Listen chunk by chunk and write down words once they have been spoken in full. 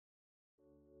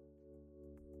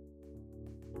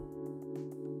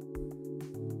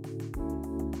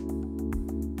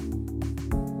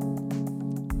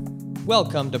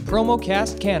Welcome to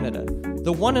PromoCast Canada,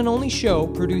 the one and only show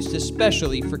produced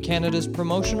especially for Canada's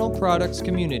promotional products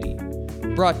community.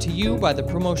 Brought to you by the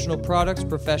Promotional Products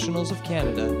Professionals of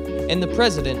Canada and the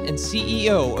President and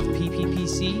CEO of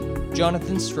PPPC,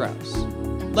 Jonathan Strauss.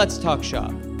 Let's talk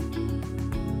shop.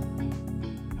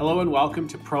 Hello and welcome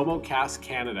to PromoCast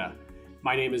Canada.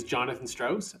 My name is Jonathan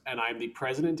Strauss and I'm the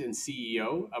President and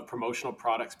CEO of Promotional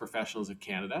Products Professionals of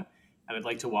Canada, and I'd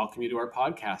like to welcome you to our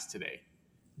podcast today.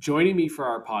 Joining me for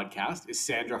our podcast is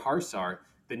Sandra Harssar,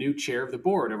 the new chair of the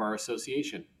board of our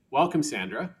association. Welcome,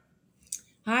 Sandra.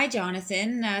 Hi,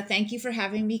 Jonathan. Thank you for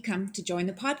having me come to join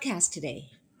the podcast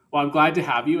today. Well, I'm glad to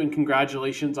have you, and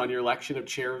congratulations on your election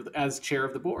as chair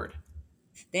of the board.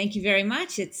 Thank you very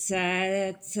much.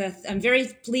 I'm very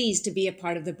pleased to be a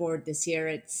part of the board this year.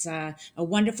 It's a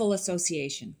wonderful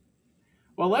association.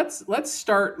 Well, let's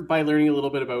start by learning a little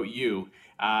bit about you.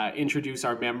 Introduce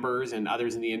our members and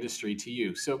others in the industry to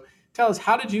you. So tell us,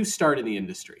 how did you start in the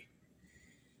industry?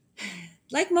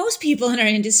 Like most people in our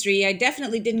industry, I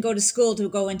definitely didn't go to school to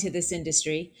go into this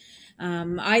industry.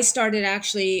 I started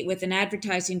actually with an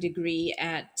advertising degree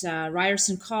at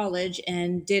Ryerson College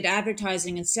and did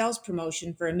advertising and sales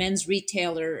promotion for a men's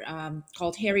retailer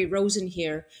called Harry Rosen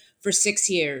here for 6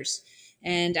 years.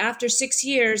 And after 6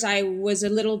 years, I was a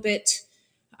little burnt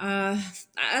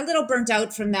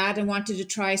out from that and wanted to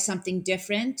try something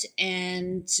different.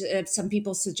 And some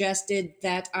people suggested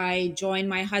that I join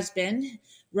my husband,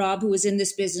 Rob, who was in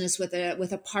this business with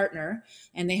a partner,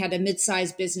 and they had a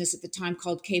mid-sized business at the time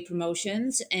called K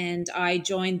Promotions, and I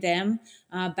joined them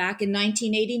back in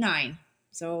 1989.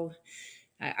 So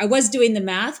I was doing the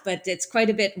math, but it's quite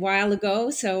a bit while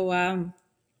ago. So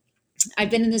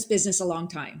I've been in this business a long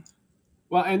time.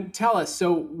 Well, and tell us,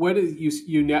 so what is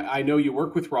you? I know you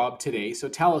work with Rob today, so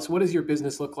tell us, what does your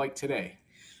business look like today?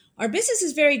 Our business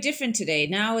is very different today.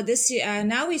 Now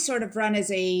we sort of run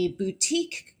as a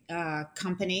boutique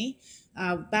company.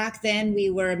 Back then we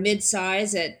were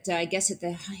mid-size at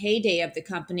the heyday of the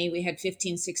company, we had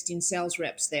 15, 16 sales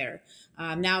reps there.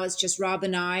 Now it's just Rob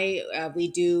and I.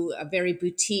 We do a very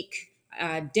boutique,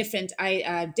 different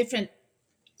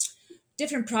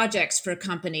projects for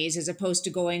companies as opposed to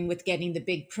going with getting the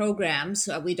big programs.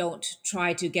 We don't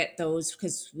try to get those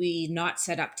because we're not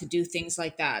set up to do things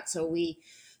like that. So we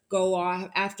go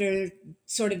after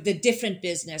sort of the different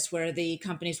business where the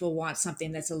companies will want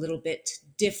something that's a little bit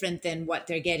different than what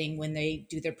they're getting when they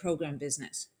do their program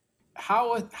business.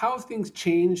 How have things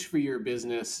changed for your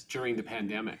business during the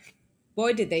pandemic?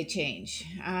 Boy, did they change.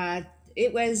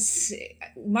 It was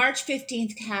March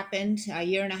 15th happened a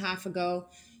year and a half ago,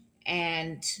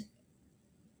 and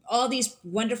all these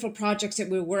wonderful projects that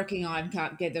we were working on,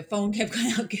 the phone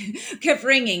kept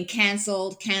ringing,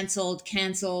 canceled.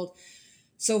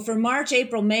 So for March,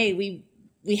 April, May,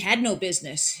 we had no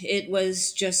business. It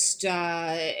was just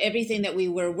everything that we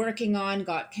were working on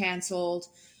got canceled.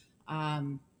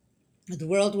 The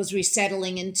world was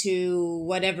resettling into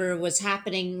whatever was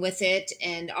happening with it,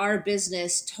 and our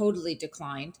business totally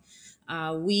declined.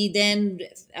 We then,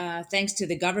 thanks to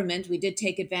the government, we did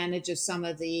take advantage of some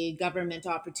of the government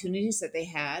opportunities that they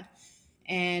had.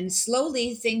 And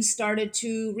slowly things started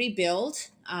to rebuild.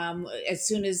 As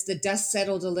soon as the dust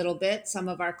settled a little bit, some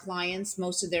of our clients,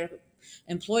 most of their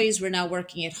employees were now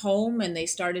working at home, and they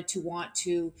started to want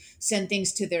to send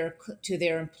things to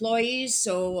their employees.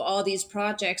 So all these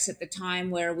projects at the time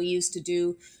where we used to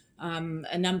do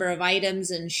a number of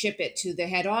items and ship it to the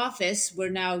head office,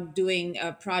 we're now doing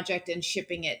a project and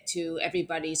shipping it to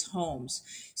everybody's homes.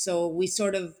 So we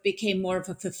sort of became more of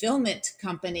a fulfillment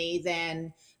company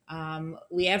than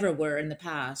we ever were in the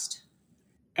past.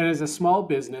 And as a small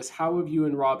business, how have you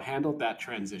and Rob handled that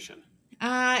transition?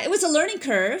 It was a learning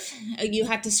curve. You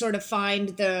had to sort of find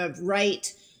the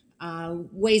right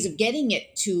ways of getting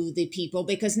it to the people,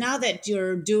 because now that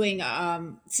you're doing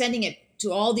sending it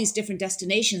to all these different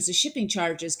destinations, the shipping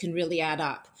charges can really add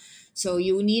up. So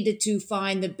you needed to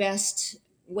find the best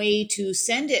way to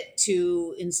send it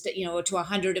to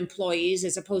 100 employees,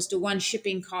 as opposed to one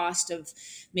shipping cost of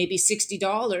maybe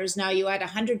 $60. Now you add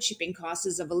 100 shipping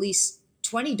costs of at least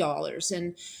 $20.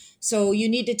 And so you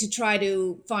needed to try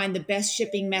to find the best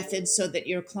shipping methods so that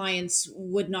your clients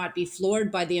would not be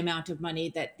floored by the amount of money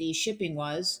that the shipping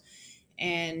was.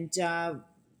 And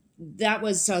that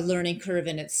was a learning curve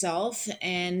in itself.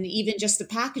 And even just the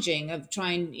packaging of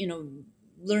trying,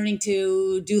 learning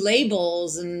to do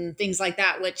labels and things like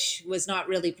that, which was not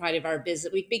really part of our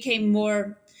business. We became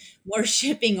more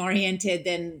shipping oriented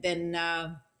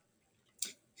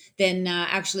than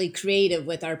actually creative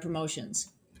with our promotions.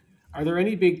 Are there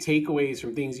any big takeaways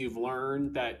from things you've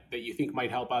learned that you think might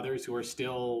help others who are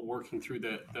still working through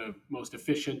the most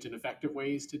efficient and effective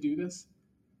ways to do this?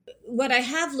 What I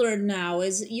have learned now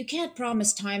is you can't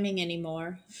promise timing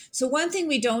anymore. So one thing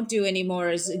we don't do anymore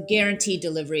is guarantee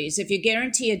deliveries. If you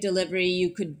guarantee a delivery,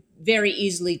 you could very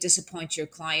easily disappoint your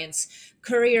clients.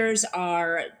 Couriers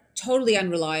are totally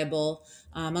unreliable.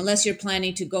 Unless you're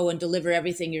planning to go and deliver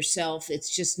everything yourself, it's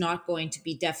just not going to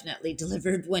be definitely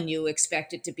delivered when you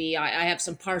expect it to be. I have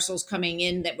some parcels coming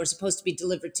in that were supposed to be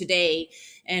delivered today,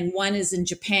 and one is in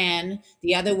Japan,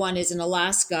 the other one is in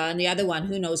Alaska, and the other one,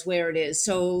 who knows where it is.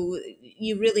 So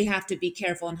you really have to be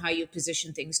careful on how you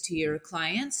position things to your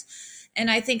clients.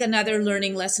 And I think another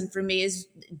learning lesson for me is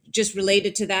just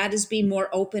related to that is be more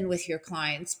open with your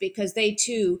clients, because they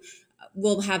too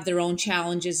will have their own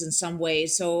challenges in some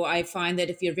ways. So I find that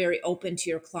if you're very open to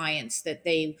your clients, that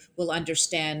they will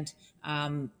understand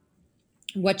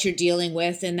what you're dealing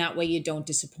with, and that way you don't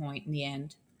disappoint in the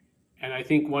end. And I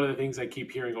think one of the things I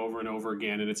keep hearing over and over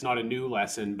again, and it's not a new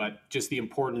lesson, but just the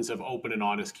importance of open and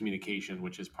honest communication,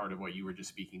 which is part of what you were just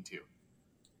speaking to.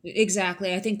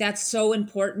 Exactly. I think that's so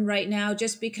important right now,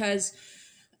 just because,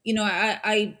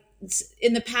 I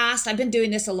in the past, I've been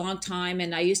doing this a long time,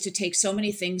 and I used to take so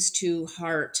many things to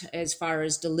heart as far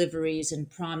as deliveries and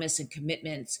promise and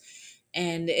commitments.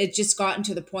 And it just gotten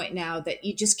to the point now that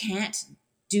you just can't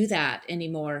do that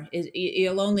anymore.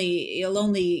 You'll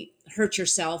only hurt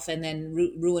yourself and then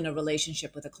ruin a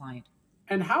relationship with a client.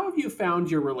 And how have you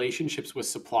found your relationships with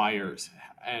suppliers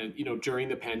and during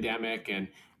the pandemic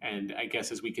and I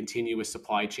guess as we continue with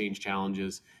supply chain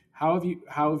challenges, how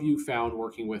have you found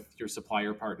working with your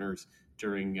supplier partners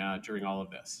during all of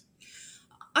this?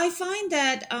 I find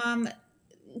that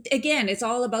again, it's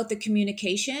all about the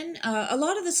communication. A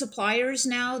lot of the suppliers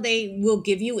now, they will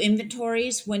give you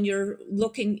inventories when you're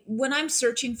looking. When I'm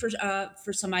searching for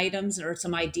some items or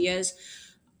some ideas,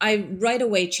 I right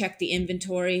away check the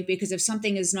inventory, because if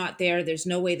something is not there, there's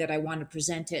no way that I want to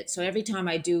present it. So every time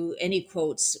I do any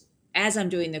quotes, as I'm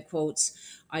doing the quotes,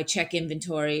 I check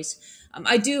inventories.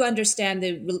 I do understand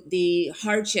the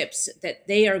hardships that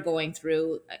they are going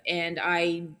through, and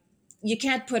I you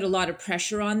can't put a lot of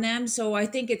pressure on them. So I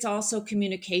think it's also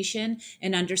communication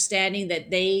and understanding that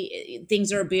they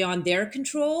things are beyond their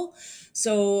control.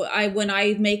 So I when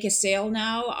I make a sale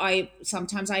now, I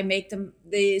sometimes I make them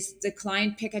the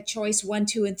client pick a choice one,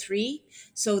 two, and three,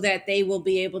 so that they will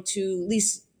be able to at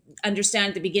least understand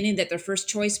at the beginning that their first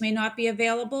choice may not be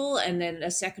available, and then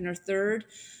a second or third.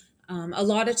 A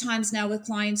lot of times now with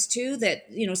clients too, that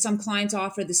some clients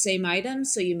offer the same item,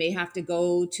 so you may have to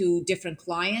go to different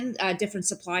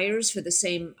suppliers for the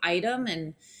same item,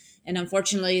 and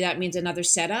unfortunately that means another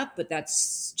setup. But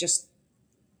that's just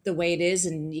the way it is,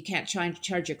 and you can't try and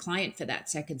charge your client for that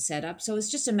second setup. So it's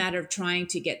just a matter of trying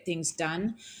to get things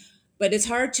done, but it's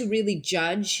hard to really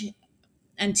judge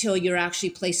until you're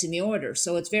actually placing the order.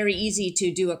 So it's very easy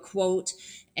to do a quote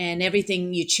and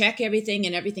everything, you check everything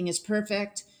and everything is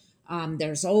perfect.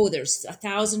 There's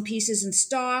 1,000 pieces in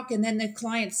stock, and then the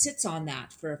client sits on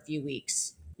that for a few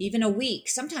weeks, even a week.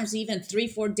 Sometimes even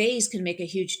 3-4 days can make a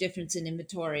huge difference in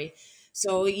inventory.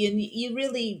 So you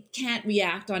really can't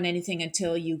react on anything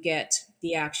until you get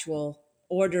the actual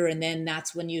order, and then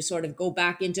that's when you sort of go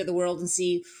back into the world and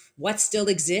see what still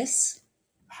exists.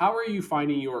 How are you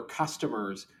finding your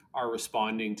customers are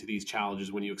responding to these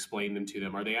challenges when you explain them to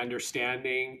them? Are they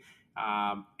understanding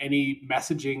any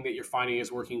messaging that you're finding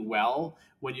is working well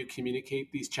when you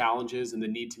communicate these challenges and the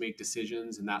need to make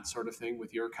decisions and that sort of thing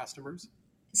with your customers?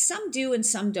 Some do and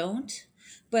some don't,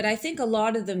 but I think a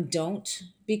lot of them don't,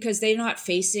 because they're not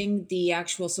facing the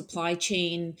actual supply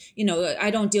chain. I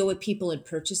don't deal with people in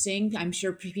purchasing. I'm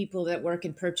sure people that work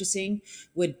in purchasing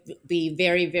would be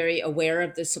very, very aware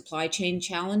of the supply chain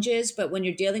challenges. But when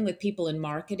you're dealing with people in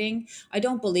marketing, I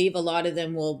don't believe a lot of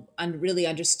them will really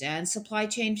understand supply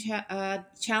chain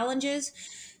challenges.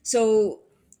 So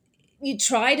you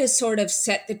try to sort of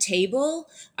set the table.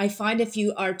 I find if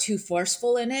you are too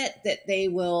forceful in it, that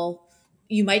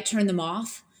you might turn them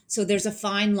off. So there's a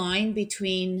fine line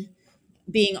between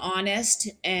being honest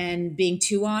and being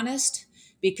too honest,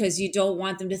 because you don't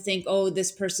want them to think, oh,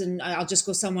 this person, I'll just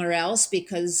go somewhere else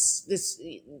because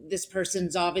this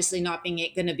person's obviously not being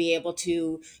going to be able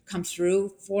to come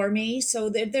through for me. So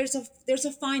there's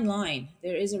a fine line.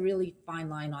 There is a really fine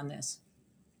line on this.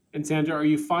 And Sandra, are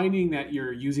you finding that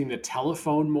you're using the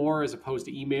telephone more as opposed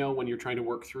to email when you're trying to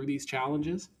work through these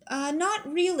challenges? Not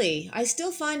really. I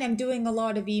still find I'm doing a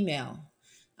lot of email.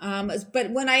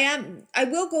 But when I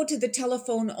will go to the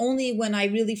telephone only when I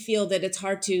really feel that it's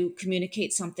hard to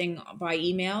communicate something by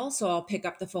email. So I'll pick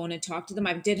up the phone and talk to them.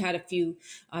 I did had a few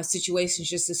situations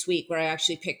just this week where I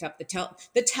actually picked up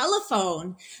the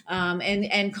telephone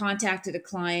and contacted a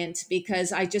client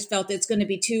because I just felt it's going to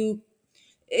be too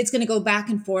it's going to go back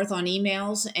and forth on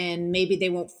emails, and maybe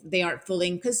they aren't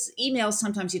fully, because emails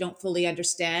sometimes you don't fully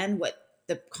understand what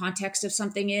the context of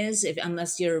something is, if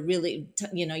unless you're really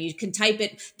you can type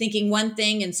it thinking one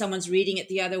thing and someone's reading it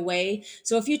the other way.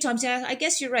 So a few times, yeah, I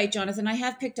guess you're right, Jonathan, I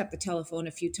have picked up the telephone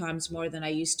a few times more than I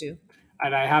used to.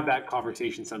 And I have that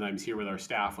conversation sometimes here with our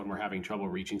staff when we're having trouble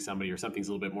reaching somebody or something's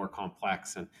a little bit more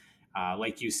complex. And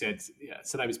like you said, yeah,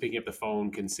 sometimes picking up the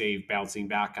phone can save bouncing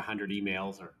back 100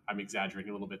 emails, or I'm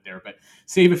exaggerating a little bit there, but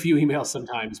save a few emails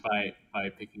sometimes by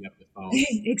picking up the phone.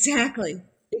 Exactly,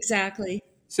 exactly.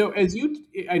 So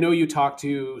I know you talk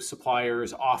to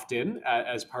suppliers often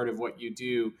as part of what you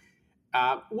do.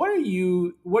 What do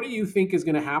you think is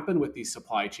going to happen with these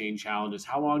supply chain challenges?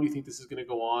 How long do you think this is going to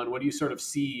go on? What do you sort of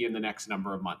see in the next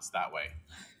number of months that way?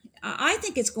 I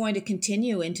think it's going to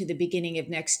continue into the beginning of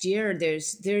next year.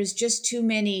 There's just too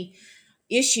many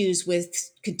issues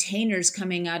with containers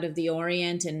coming out of the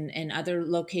Orient and other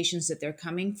locations that they're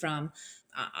coming from.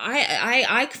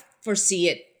 I foresee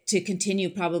it to continue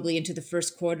probably into the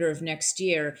first quarter of next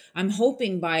year. I'm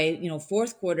hoping by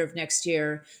fourth quarter of next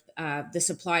year, the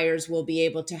suppliers will be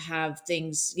able to have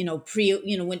things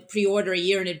pre-order a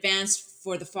year in advance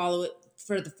for the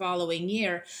following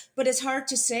year. But it's hard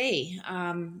to say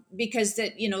because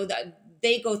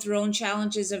they go through own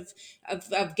challenges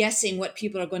of guessing what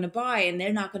people are going to buy, and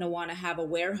they're not going to want to have a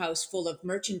warehouse full of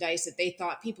merchandise that they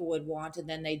thought people would want and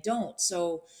then they don't.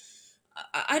 So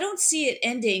I don't see it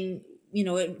ending,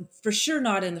 for sure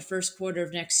not in the first quarter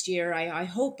of next year. I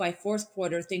hope by fourth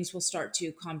quarter things will start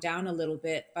to calm down a little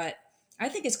bit, but I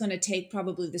think it's going to take,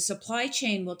 probably the supply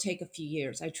chain will take a few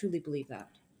years. I truly believe that.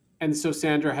 And so,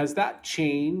 Sandra, has that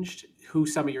changed who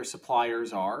some of your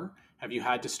suppliers are? Have you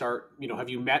had to start, have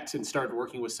you met and started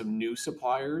working with some new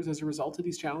suppliers as a result of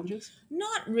these challenges?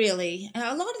 Not really.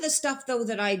 A lot of the stuff though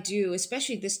that I do,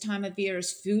 especially this time of year,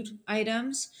 is food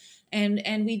items,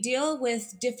 and we deal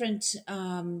with different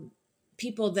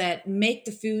people that make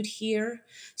the food here.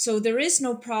 So there is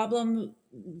no problem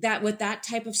that with that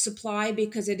type of supply,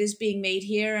 because it is being made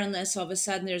here, unless all of a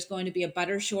sudden there's going to be a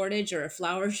butter shortage or a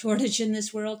flour shortage in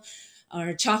this world, or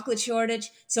a chocolate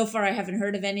shortage. So far I haven't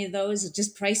heard of any of those. It's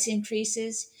just price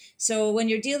increases. So when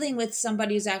you're dealing with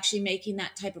somebody who's actually making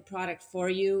that type of product for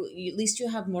you, at least you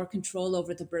have more control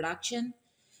over the production.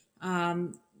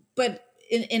 But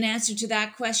in answer to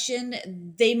that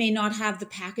question, they may not have the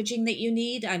packaging that you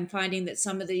need. I'm finding that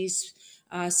some of these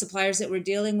suppliers that we're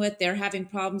dealing with, they're having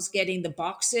problems getting the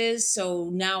boxes. So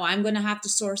now I'm going to have to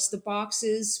source the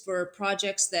boxes for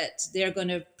projects that they're going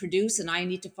to produce, and I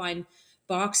need to find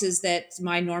boxes that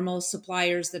my normal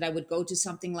suppliers that I would go to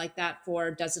something like that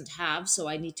for doesn't have. So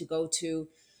I need to go to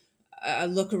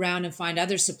look around and find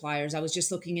other suppliers. I was just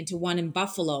looking into one in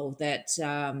Buffalo that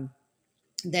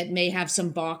may have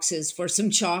some boxes for some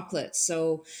chocolates.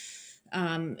 So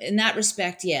in that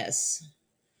respect, yes.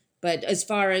 But as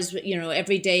far as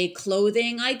everyday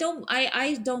clothing, I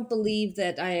don't believe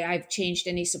that I've changed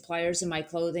any suppliers in my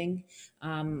clothing.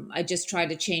 I just try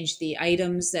to change the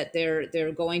items that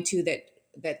they're going to,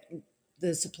 that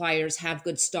the suppliers have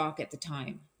good stock at the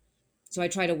time. So I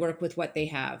try to work with what they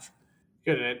have.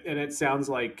 Good, and it sounds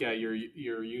like you're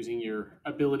using your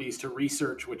abilities to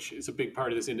research, which is a big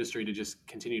part of this industry, to just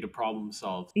continue to problem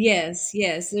solve. Yes,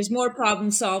 yes. There's more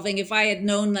problem solving. If I had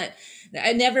known that,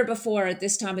 I never before at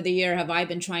this time of the year have I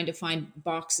been trying to find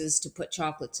boxes to put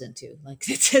chocolates into. Like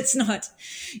it's not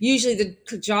usually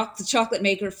the chocolate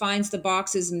maker finds the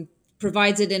boxes and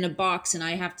provides it in a box, and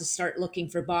I have to start looking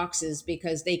for boxes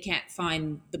because they can't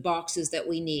find the boxes that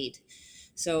we need.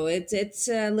 So it's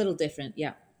a little different.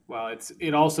 Yeah. Well,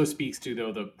 it also speaks to,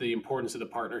 though, the importance of the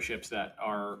partnerships that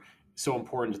are so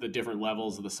important to the different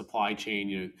levels of the supply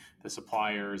chain. The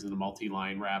suppliers and the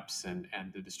multi-line reps and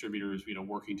the distributors,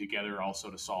 working together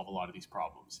also to solve a lot of these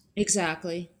problems.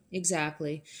 Exactly.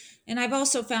 Exactly. And I've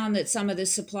also found that some of the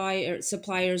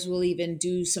suppliers will even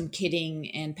do some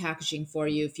kitting and packaging for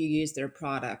you if you use their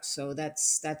products. So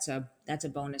that's a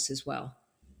bonus as well.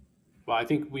 Well, I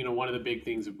think one of the big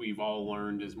things that we've all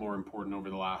learned is more important over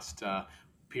the last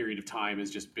period of time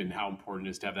has just been how important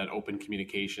it is to have that open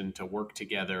communication, to work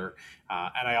together.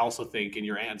 And I also think in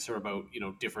your answer about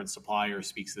different suppliers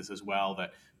speaks this as well,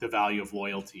 that the value of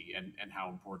loyalty and how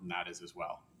important that is as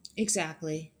well.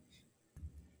 Exactly.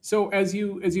 So as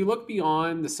you look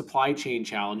beyond the supply chain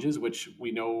challenges, which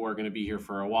we know are going to be here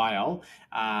for a while,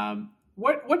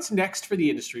 What's next for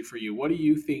the industry for you? What do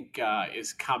you think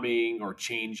is coming or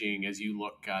changing as you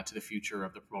look to the future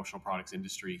of the promotional products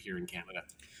industry here in Canada?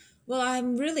 Well,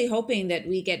 I'm really hoping that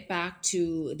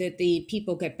the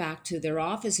people get back to their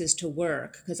offices to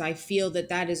work, because I feel that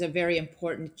that is a very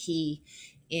important key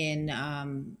in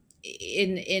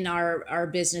in our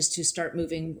business to start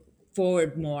moving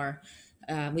forward more.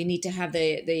 We need to have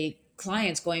the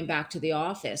clients going back to the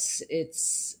office.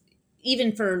 It's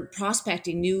even for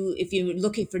prospecting new, if you're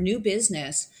looking for new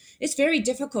business, it's very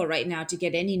difficult right now to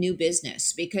get any new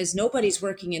business because nobody's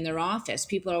working in their office.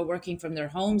 People are working from their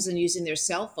homes and using their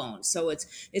cell phones. So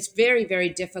it's very, very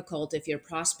difficult if you're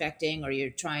prospecting or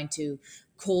you're trying to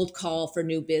cold call for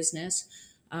new business.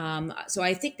 So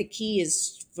I think the key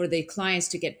is for the clients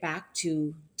to get back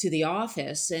to the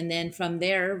office, and then from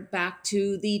there back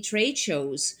to the trade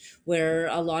shows where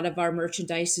a lot of our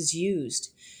merchandise is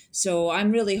used. So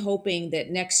I'm really hoping that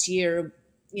next year,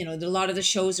 a lot of the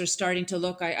shows are starting to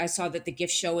look. I saw that the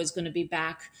gift show is going to be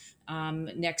back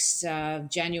next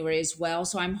January as well.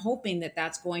 So I'm hoping that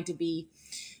that's going to be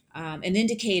an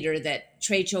indicator that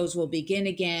trade shows will begin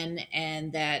again,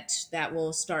 and that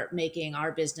will start making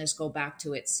our business go back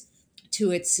to its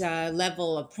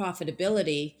level of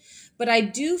profitability. But I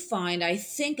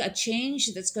think a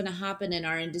change that's going to happen in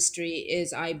our industry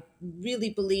is, I really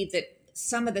believe that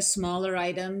some of the smaller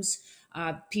items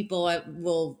people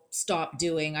will stop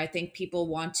doing. I think people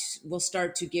will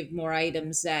start to give more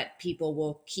items that people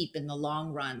will keep in the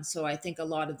long run. So I think a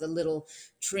lot of the little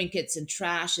trinkets and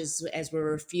trash, as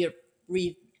we're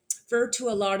referred to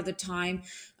a lot of the time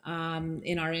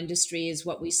in our industry, is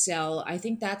what we sell. I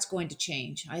think that's going to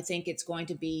change. I think it's going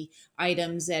to be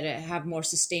items that have more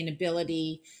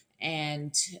sustainability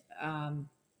and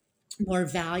more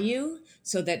value,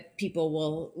 so that people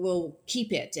will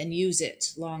keep it and use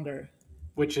it longer.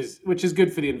 Which is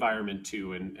good for the environment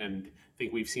too, and I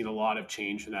think we've seen a lot of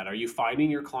change from that. Are you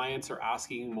finding your clients are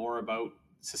asking more about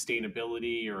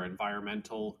sustainability or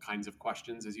environmental kinds of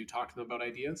questions as you talk to them about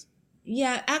ideas?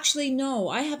 Yeah, actually, no,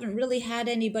 I haven't really had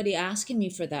anybody asking me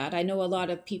for that. I know a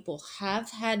lot of people have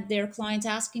had their clients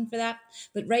asking for that,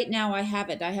 but right now I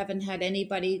haven't. I haven't had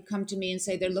anybody come to me and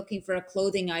say they're looking for a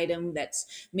clothing item that's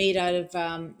made out of,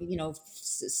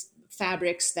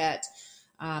 fabrics that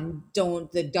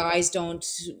the dyes don't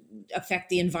affect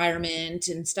the environment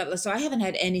and stuff. So I haven't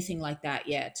had anything like that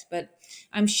yet, but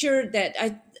I'm sure that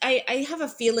I have a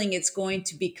feeling it's going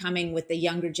to be coming with the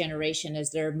younger generation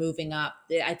as they're moving up.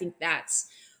 I think that's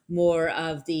more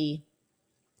of the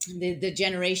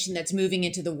generation that's moving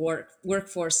into the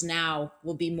workforce now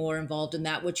will be more involved in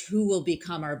that, which who will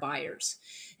become our buyers.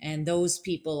 And those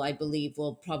people, I believe,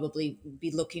 will probably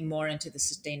be looking more into the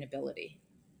sustainability.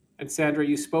 And Sandra,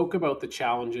 you spoke about the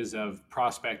challenges of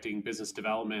prospecting, business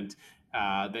development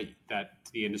that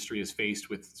the industry is faced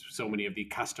with so many of the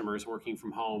customers working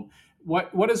from home.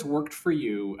 What has worked for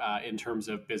you in terms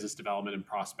of business development and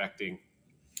prospecting?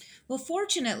 Well,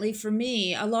 fortunately for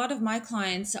me, a lot of my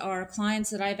clients are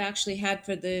clients that I've actually had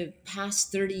for the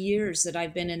past 30 years that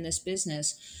I've been in this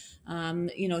business.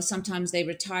 Sometimes they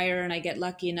retire and I get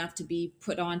lucky enough to be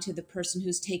put on to the person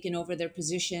who's taken over their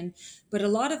position. But a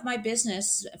lot of my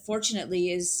business, fortunately,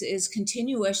 is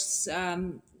continuous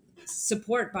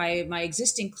support by my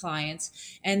existing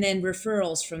clients and then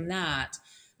referrals from that.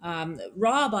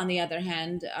 Rob, on the other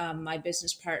hand, my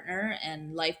business partner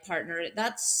and life partner,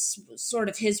 that's sort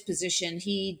of his position.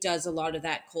 He does a lot of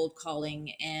that cold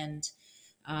calling and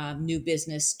new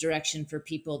business direction for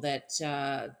people that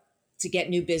to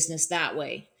get new business that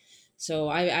way. So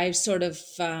I sort of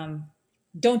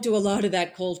don't do a lot of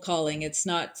that cold calling. It's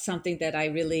not something that I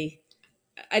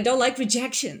don't like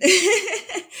rejection.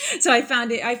 So I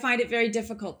find it very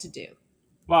difficult to do.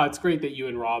 Well, it's great that you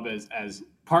and Rob, as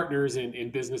partners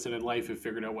in business and in life, have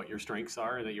figured out what your strengths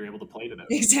are and that you're able to play to those.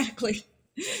 Exactly.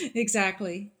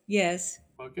 Exactly. Yes.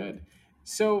 Well, good.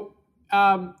 So,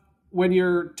 when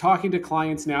you're talking to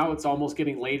clients now, it's almost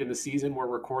getting late in the season. We're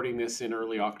recording this in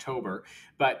early October,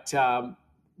 but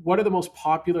what are the most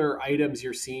popular items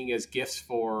you're seeing as gifts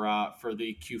for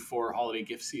the Q4 holiday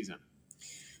gift season?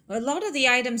 A lot of the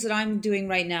items that I'm doing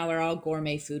right now are all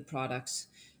gourmet food products.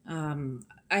 I'm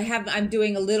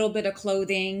doing a little bit of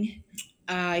clothing.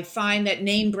 I find that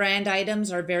name brand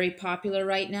items are very popular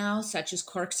right now, such as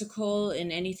Corksicle,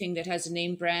 and anything that has a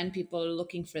name brand. People are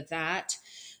looking for that.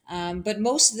 But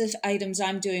most of the items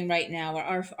I'm doing right now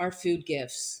are food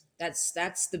gifts. That's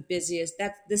the busiest.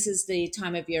 This is the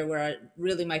time of year where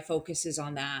really my focus is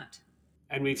on that.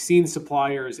 And we've seen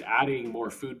suppliers adding more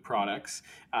food products.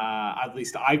 At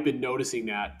least I've been noticing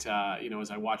that.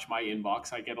 As I watch my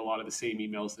inbox, I get a lot of the same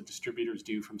emails that distributors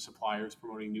do from suppliers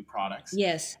promoting new products.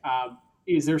 Yes.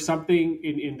 Is there something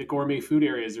in the gourmet food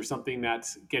area? Is there something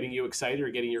that's getting you excited or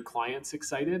getting your clients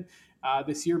excited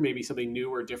this year? Maybe something new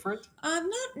or different?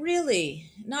 Not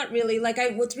really, not really. Like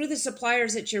well, through the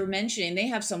suppliers that you're mentioning, they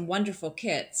have some wonderful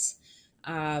kits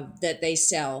that they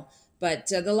sell.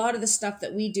 But a lot of the stuff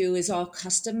that we do is all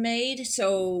custom made.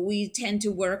 So we tend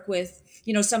to work with,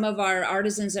 some of our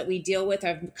artisans that we deal with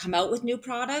have come out with new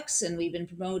products, and we've been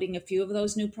promoting a few of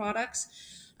those new products.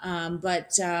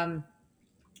 But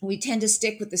we tend to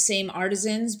stick with the same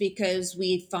artisans because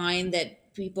we find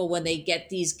that people, when they get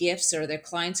these gifts or their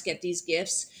clients get these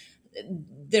gifts,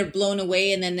 they're blown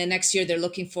away, and then the next year they're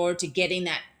looking forward to getting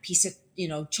that piece of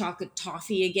chocolate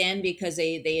toffee again because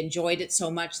they enjoyed it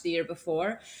so much the year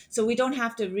before. So we don't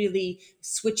have to really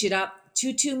switch it up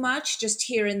too much, just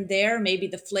here and there, maybe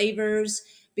the flavors,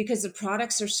 because the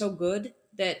products are so good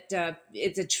that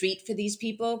it's a treat for these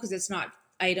people, because it's not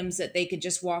items that they could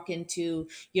just walk into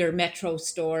your metro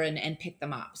store and pick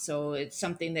them up. So it's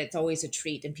something that's always a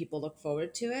treat and people look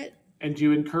forward to it. And do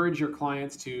you encourage your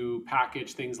clients to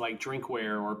package things like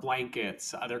drinkware or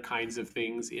blankets, other kinds of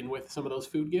things in with some of those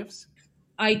food gifts?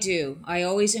 I do. I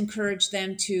always encourage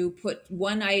them to put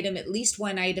one item, at least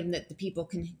one item that the people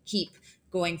can keep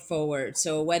going forward.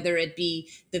 So whether it be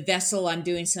the vessel, I'm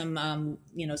doing some,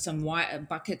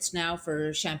 buckets now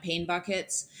for champagne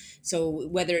buckets. So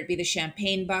whether it be the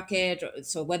champagne bucket,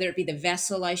 so whether it be the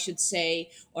vessel, I should say,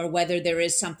 or whether there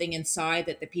is something inside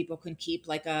that the people can keep,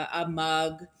 like a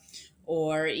mug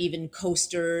or even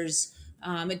coasters.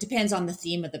 It depends on the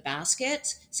theme of the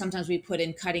basket. Sometimes we put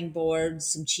in cutting boards,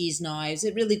 some cheese knives.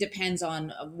 It really depends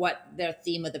on what their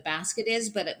theme of the basket is,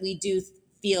 but we do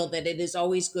feel that it is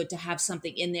always good to have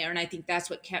something in there. And I think that's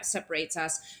what separates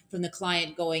us from the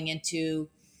client going into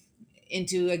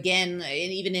again,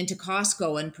 and even into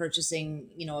Costco and purchasing,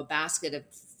 a basket of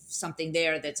something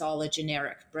there that's all a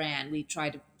generic brand. We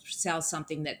try to sell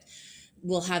something that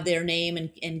will have their name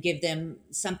and give them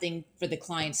something for their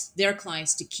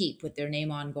clients to keep with their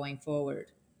name on going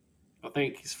forward. Well,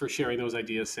 thanks for sharing those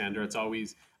ideas, Sandra.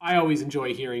 I always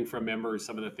enjoy hearing from members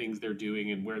some of the things they're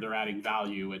doing and where they're adding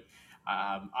value. And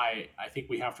I think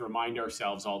we have to remind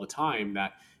ourselves all the time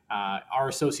that our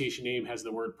association name has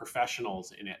the word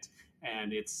professionals in it.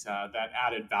 And it's that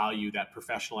added value, that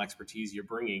professional expertise you're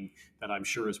bringing, that I'm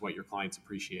sure is what your clients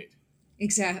appreciate.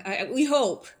 Exactly. We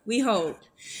hope.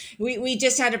 We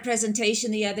just had a presentation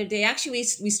the other day. Actually,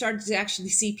 we started to actually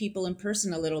see people in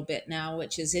person a little bit now,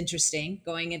 which is interesting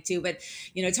going into. But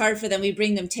it's hard for them. We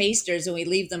bring them tasters and we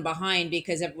leave them behind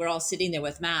because we're all sitting there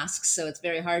with masks. So it's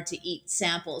very hard to eat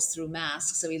samples through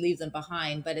masks. So we leave them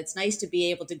behind. But it's nice to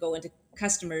be able to go into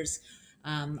customers'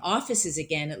 offices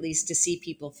again, at least to see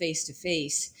people face to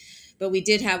face. But we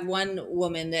did have one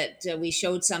woman that we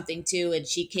showed something to, and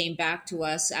she came back to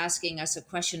us asking us a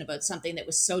question about something that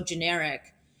was so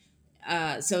generic.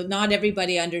 So not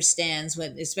everybody understands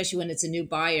when, especially when it's a new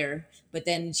buyer. But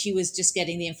then she was just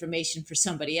getting the information for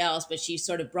somebody else. But she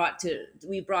sort of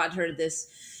we brought her this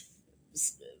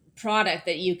product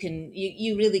that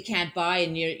you really can't buy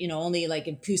in your, only like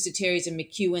in Pusateri's and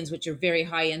McEwen's, which are very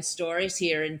high end stores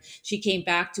here. And she came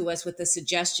back to us with a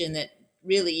suggestion that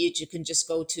really you can just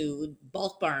go to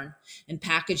Bulk Barn and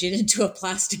package it into a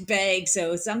plastic bag.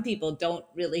 So some people don't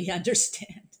really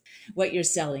understand what you're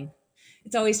selling.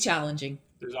 It's always challenging.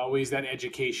 There's always that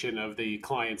education of the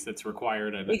clients that's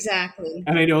required. Exactly.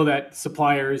 And I know that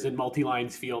suppliers and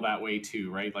multi-lines feel that way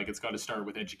too, right? Like it's got to start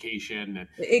with education and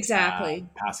Exactly.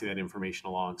 passing that information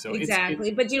along. So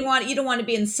exactly. But you don't want to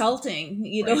be insulting.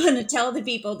 You right. don't want to tell the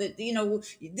people that,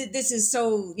 this is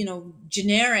so,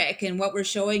 generic, and what we're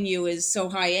showing you is so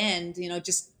high end,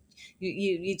 just,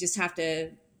 you just have to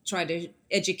try to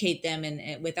educate them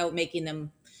and without making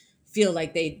them feel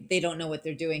like they don't know what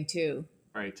they're doing too.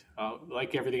 Right.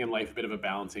 Like everything in life, a bit of a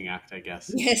balancing act, I guess.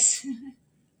 Yes.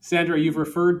 Sandra, you've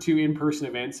referred to in-person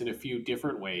events in a few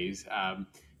different ways.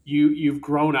 You've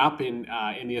grown up in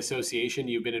the association.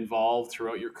 You've been involved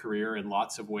throughout your career in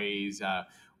lots of ways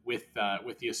with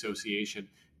the association.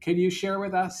 Can you share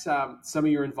with us some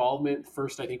of your involvement?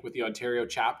 First, I think with the Ontario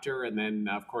chapter, and then,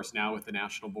 of course, now with the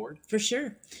national board. For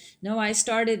sure. No, I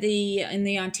started in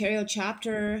the Ontario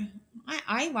chapter.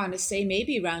 I want to say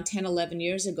maybe around 10, 11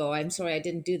 years ago. I'm sorry, I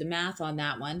didn't do the math on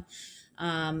that one.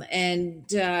 And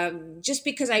just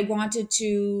because I wanted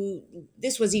to,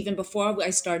 this was even before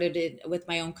I started it with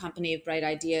my own company of Bright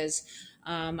Ideas.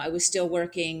 I was still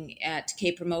working at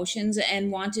K Promotions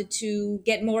and wanted to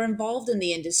get more involved in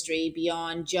the industry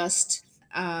beyond just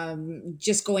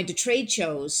going to trade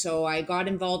shows. So I got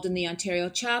involved in the Ontario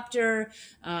chapter.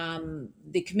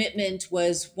 The commitment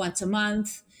was once a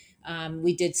month.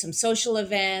 We did some social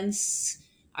events.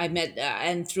 I met,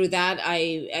 and through that,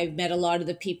 I've met a lot of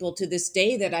the people to this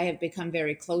day that I have become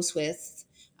very close with,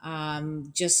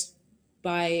 just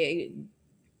by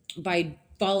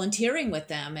volunteering with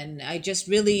them. And I just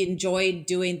really enjoyed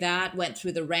doing that, went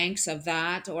through the ranks of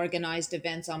that, organized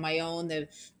events on my own,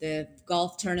 the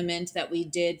golf tournament that we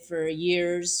did for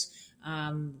years,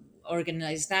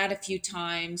 organized that a few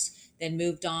times, then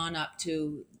moved on up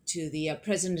to the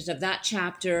president of that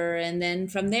chapter. And then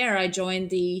from there, I joined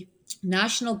the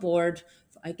national board.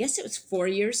 I guess it was 4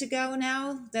 years ago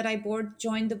now that I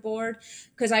joined the board,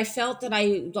 because I felt that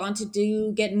I wanted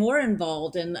to get more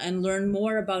involved and learn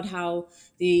more about how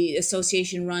the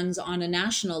association runs on a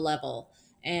national level.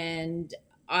 And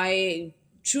I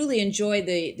truly enjoy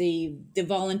the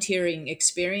volunteering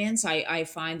experience. I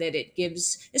find that it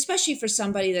gives, especially for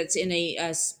somebody that's in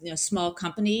a small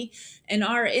company, and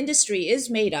our industry is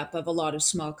made up of a lot of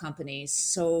small companies.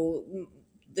 So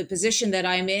the position that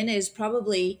I'm in is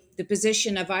probably the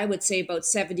position of, I would say, about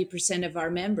 70% of our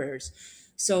members.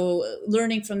 So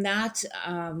learning from that,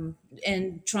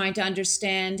 and trying to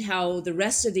understand how the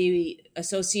rest of the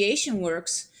association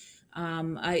works,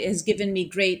 has given me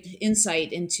great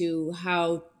insight into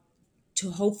how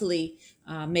to hopefully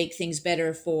make things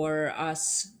better for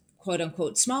us, quote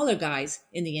unquote, smaller guys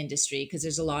in the industry, because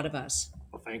there's a lot of us.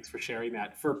 Well, thanks for sharing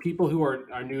that. For people who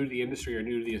are new to the industry or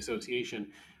new to the association,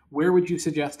 where would you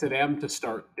suggest to them to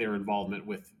start their involvement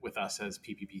with us as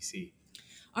PPPC?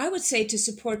 I would say to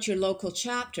support your local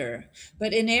chapter,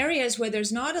 but in areas where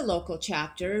there's not a local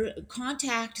chapter,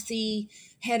 contact the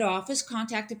head office,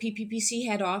 contact the PPPC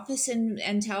head office,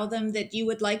 and tell them that you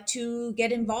would like to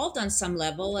get involved on some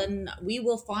level, and we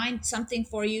will find something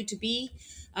for you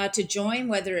to join,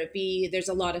 whether it be, there's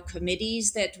a lot of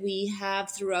committees that we have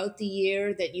throughout the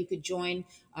year that you could join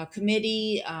a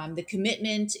committee. The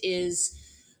commitment is,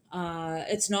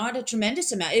 it's not a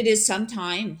tremendous amount. It is some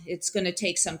time. It's going to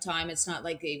take some time. It's not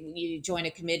like you join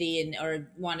a committee or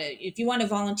if you want to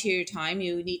volunteer your time,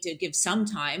 you need to give some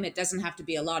time. It doesn't have to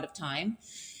be a lot of time.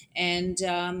 And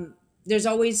there's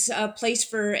always a place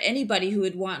for anybody who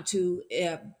would want to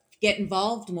get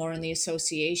involved more in the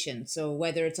association. So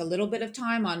whether it's a little bit of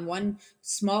time on one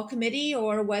small committee,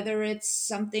 or whether it's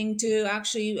something to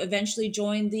actually eventually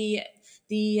join the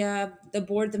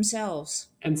board themselves.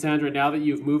 And Sandra, now that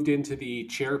you've moved into the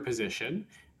chair position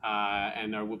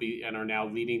and are now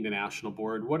leading the national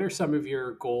board, what are some of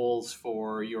your goals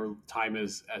for your time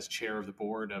as chair of the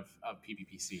board of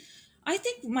PPPC? I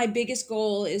think my biggest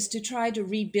goal is to try to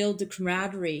rebuild the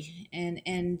camaraderie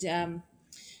and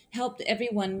help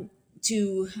everyone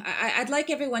to. I'd like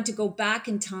everyone to go back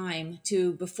in time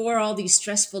to before all these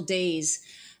stressful days.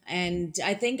 And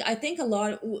I think a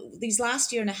lot these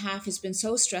last year and a half has been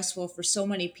so stressful for so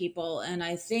many people, and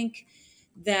I think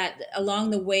that along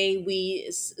the way,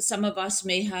 some of us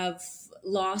may have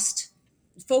lost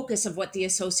focus of what the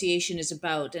association is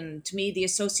about. And to me, the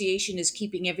association is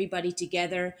keeping everybody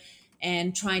together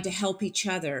and trying to help each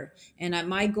other. And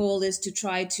my goal is to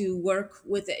try to work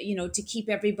with, to keep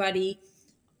everybody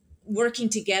working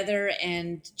together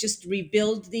and just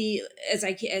rebuild as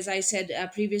I said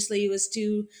previously, was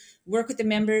to work with the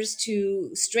members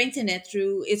to strengthen it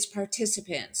through its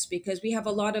participants, because we have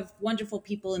a lot of wonderful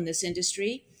people in this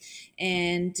industry.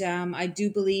 And I do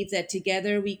believe that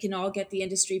together we can all get the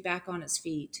industry back on its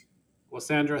feet. Well,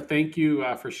 Sandra, thank you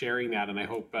for sharing that, and I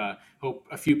hope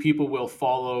a few people will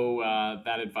follow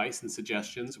that advice and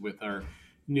suggestions with our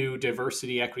new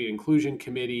Diversity, Equity, and Inclusion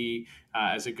Committee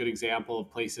as a good example of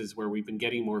places where we've been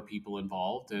getting more people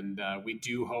involved. And we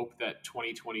do hope that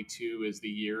 2022 is the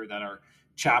year that our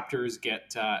chapters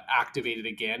get activated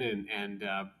again and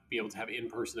be able to have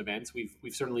in-person events.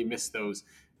 We've certainly missed those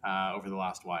over the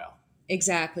last while.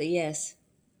 Exactly, yes.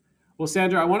 Well,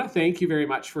 Sandra, I want to thank you very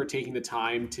much for taking the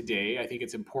time today. I think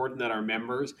it's important that our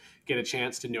members get a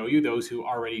chance to know you, those who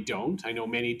already don't. I know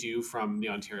many do from the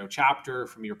Ontario chapter,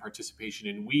 from your participation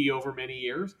in WE over many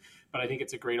years, but I think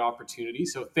it's a great opportunity.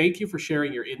 So thank you for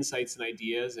sharing your insights and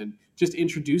ideas and just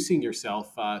introducing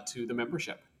yourself to the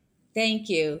membership. Thank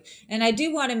you. And I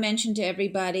do want to mention to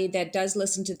everybody that does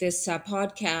listen to this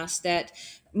podcast that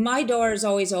my door is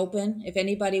always open. If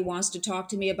anybody wants to talk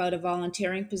to me about a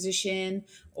volunteering position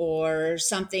or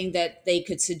something that they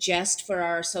could suggest for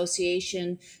our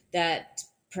association that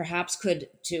perhaps could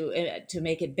to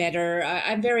make it better,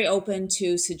 I'm very open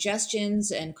to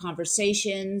suggestions and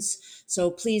conversations.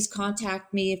 So please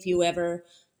contact me if you ever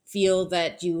feel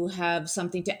that you have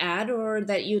something to add or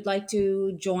that you'd like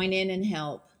to join in and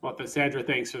help. Well, Sandra,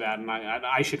 thanks for that. And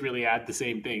I should really add the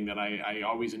same thing, that I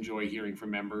always enjoy hearing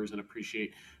from members and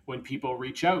appreciate when people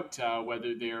reach out,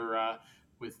 whether they're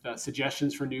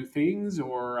suggestions for new things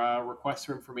or requests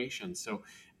for information. So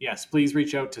yes, please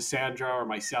reach out to Sandra or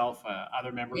myself,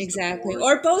 other members Exactly. of the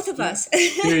board. Or both of us.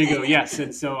 There you go. Yes.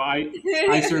 And so I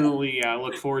certainly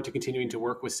look forward to continuing to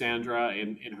work with Sandra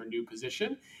in her new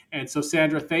position. And so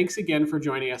Sandra, thanks again for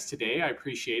joining us today. I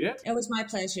appreciate it. It was my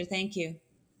pleasure. Thank you.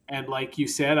 And like you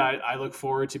said, I look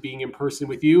forward to being in person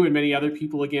with you and many other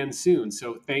people again soon.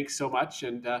 So thanks so much,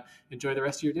 and enjoy the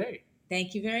rest of your day.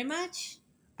 Thank you very much.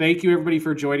 Thank you, everybody,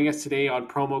 for joining us today on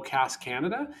PromoCast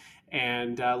Canada.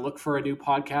 And look for a new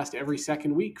podcast every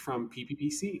second week from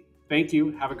PPPC. Thank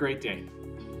you. Have a great day.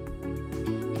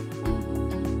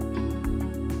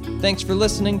 Thanks for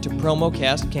listening to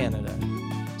PromoCast Canada.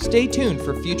 Stay tuned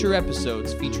for future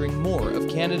episodes featuring more of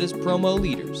Canada's promo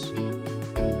leaders.